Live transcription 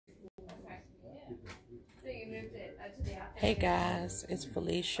Hey guys, it's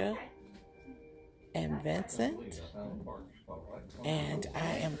Felecia and Vincent, and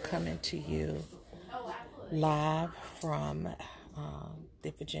I am coming to you live from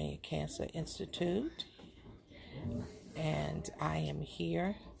the Virginia Cancer Institute, and I am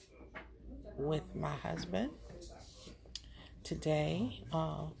here with my husband. Today,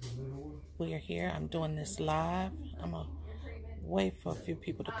 we are here. I'm doing this live. I'm going to wait for a few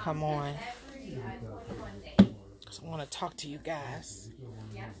people to come on because I want to talk to you guys.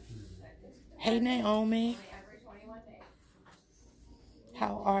 Hey Naomi,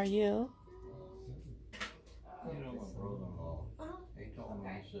 how are you?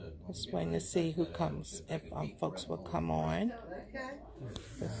 Just waiting to see who comes, if folks will come on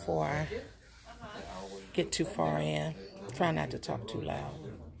before I get too far in. Try not to talk too loud.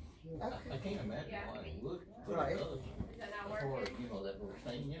 I can't imagine why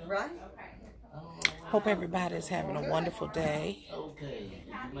Right. Hope everybody's having a wonderful day. Okay.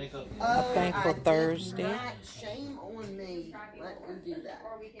 A thankful Thursday. Shame on me. Let me do that.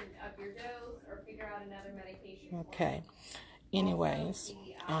 Or we can up your dose or figure out another medication. Okay. Anyways,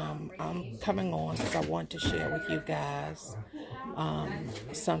 I'm coming on because I want to share with you guys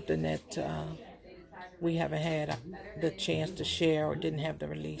something that we haven't had the chance to share or didn't have the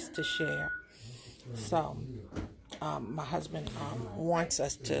release to share. So my husband wants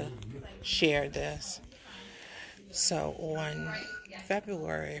us to share this. So on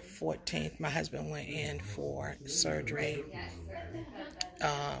February 14th, my husband went in for surgery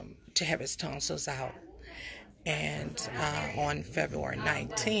to have his tonsils out. And on February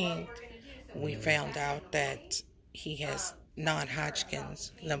 19th, we found out that he has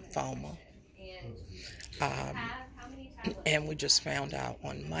Non-Hodgkins lymphoma. And we just found out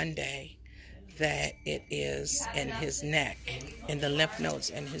on Monday that it is in his neck, in the lymph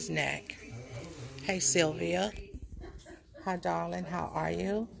nodes in his neck. Hey Sylvia. Hi darling, how are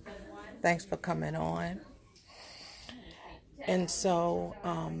you? Thanks for coming on. And so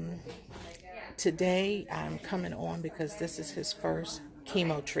today I'm coming on because this is his first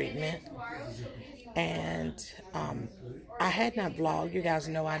chemo treatment. And I had not vlogged. You guys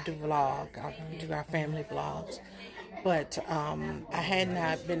know I do vlog. I do our family vlogs. But I had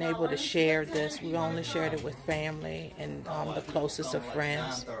not been able to share this. We only shared it with family and the closest of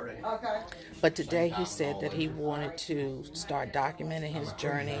friends. But today he said that he wanted to start documenting his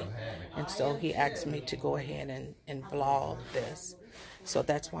journey. And so he asked me to go ahead and vlog this. So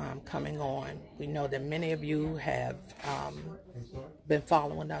that's why I'm coming on. We know that many of you have been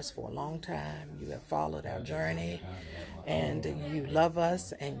following us for a long time. You have followed our journey. And you love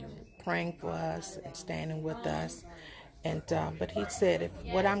us and you're praying for us and standing with us. And but he said, if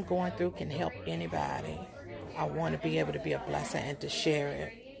what I'm going through can help anybody, I want to be able to be a blessing and to share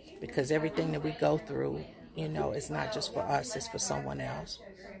it, because everything that we go through, you know, it's not just for us, it's for someone else.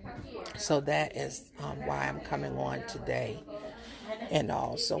 So that is why I'm coming on today. And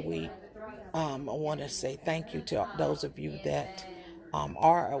also I want to say thank you to those of you that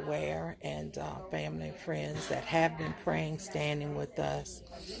are aware, and family and friends that have been praying, standing with us,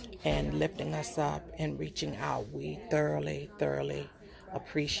 and lifting us up and reaching out. We thoroughly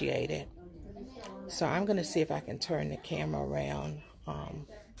appreciate it. So I'm going to see if I can turn the camera around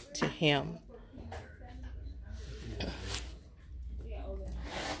to him.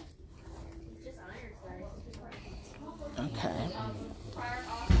 Okay. All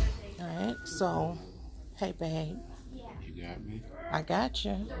right. So, hey, babe. You got me? I got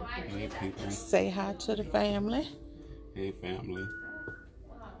you. Hey, people. Say hi to the family. Hey, family.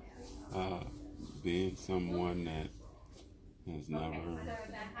 Being someone that has never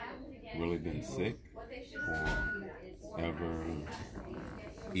really been sick or ever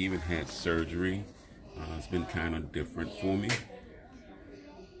even had surgery, it's been kind of different for me.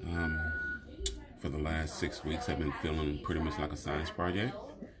 For the last 6 weeks, I've been feeling pretty much like a science project.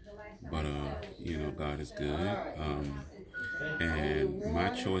 But, you know, God is good. And my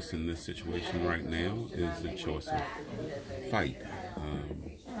choice in this situation right now is the choice of fight.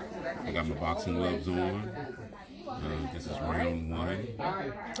 I got my boxing gloves on. This is round 1 of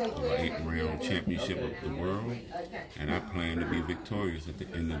an 8-round championship of the world. And I plan to be victorious at the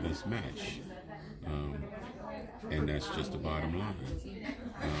end of this match. And that's just the bottom line.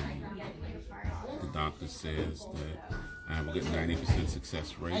 The doctor says that I have a good 90%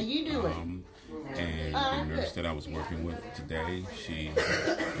 success rate. How you doing? And the nurse that I was working with today, she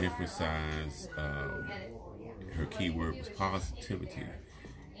emphasized her keyword was positivity.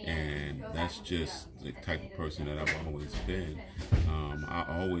 And that's just the type of person that I've always been. I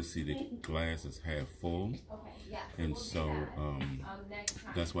always see the glass as half full. And so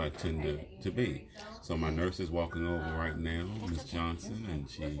that's where I tend to be. So my nurse is walking over right now, Miss Johnson, and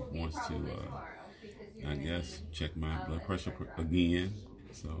she wants to, I guess, check my blood pressure again.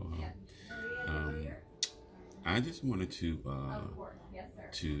 So I just wanted to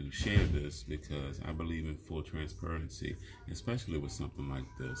share this because I believe in full transparency, especially with something like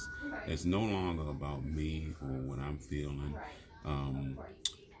this. It's no longer about me or what I'm feeling.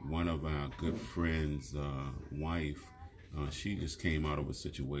 One of our good friends' wife, she just came out of a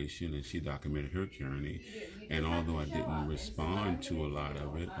situation and she documented her journey. And although I didn't respond to a lot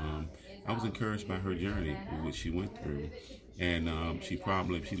of it, I was encouraged by her journey, what she went through. And she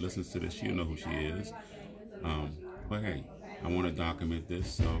probably, if she listens to this, she'll know who she is. But hey, I want to document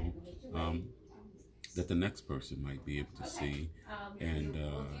this so that the next person might be able to see and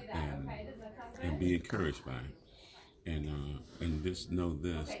be encouraged by it. And just know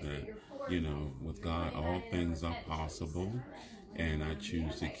this, that, with God, all things are possible. And I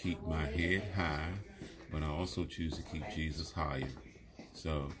choose to keep my head high, but I also choose to keep Jesus higher.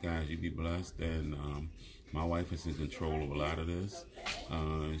 So, guys, you be blessed. And my wife is in control of a lot of this.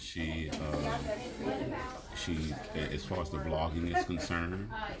 She, as far as the vlogging is concerned,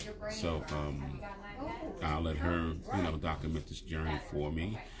 so I'll let her, document this journey for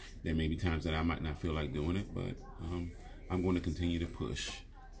me. There may be times that I might not feel like doing it, but I'm going to continue to push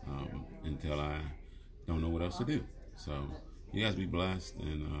until I don't know what else to do. So you guys be blessed,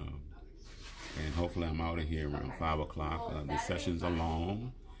 and hopefully I'm out of here around 5 o'clock. The sessions are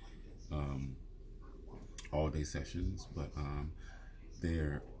long, all day sessions, but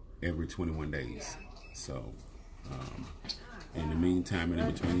they're every 21 days. So in the meantime and in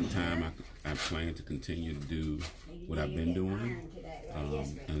between time, I plan to continue to do what I've been doing,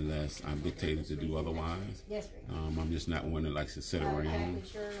 unless I'm dictated to do otherwise. I'm just not one that likes to sit around.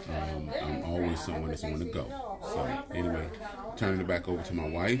 I'm always someone that's going to go. So anyway, turning it back over to my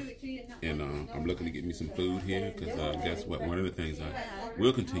wife, and I'm looking to get me some food here, because guess what? One of the things I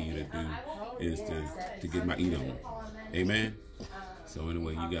will continue to do is to get my eat on. Amen. So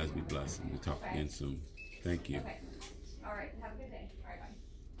anyway, you guys be blessed, and we'll talk again soon. Thank you. All right, have a good day. All right,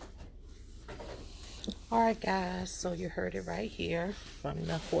 bye. All right, guys, so you heard it right here from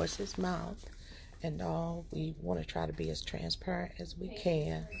the horse's mouth. And we want to try to be as transparent as we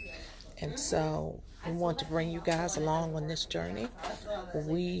can. And so we want to bring you guys along on this journey.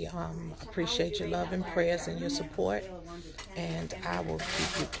 We appreciate your love and prayers and your support. And I will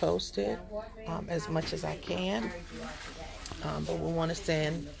keep you posted as much as I can. But we want to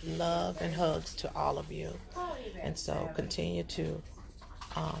send love and hugs to all of you. And so continue to,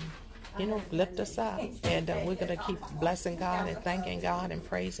 lift us up. And we're going to keep blessing God and thanking God and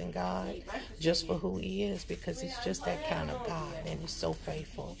praising God just for who He is, because He's just that kind of God, and He's so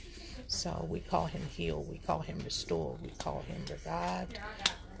faithful. So we call Him healed. We call Him restored. We call Him revived,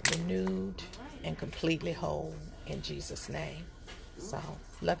 renewed, and completely whole in Jesus' name. So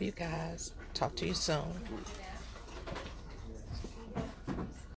love you guys. Talk to you soon.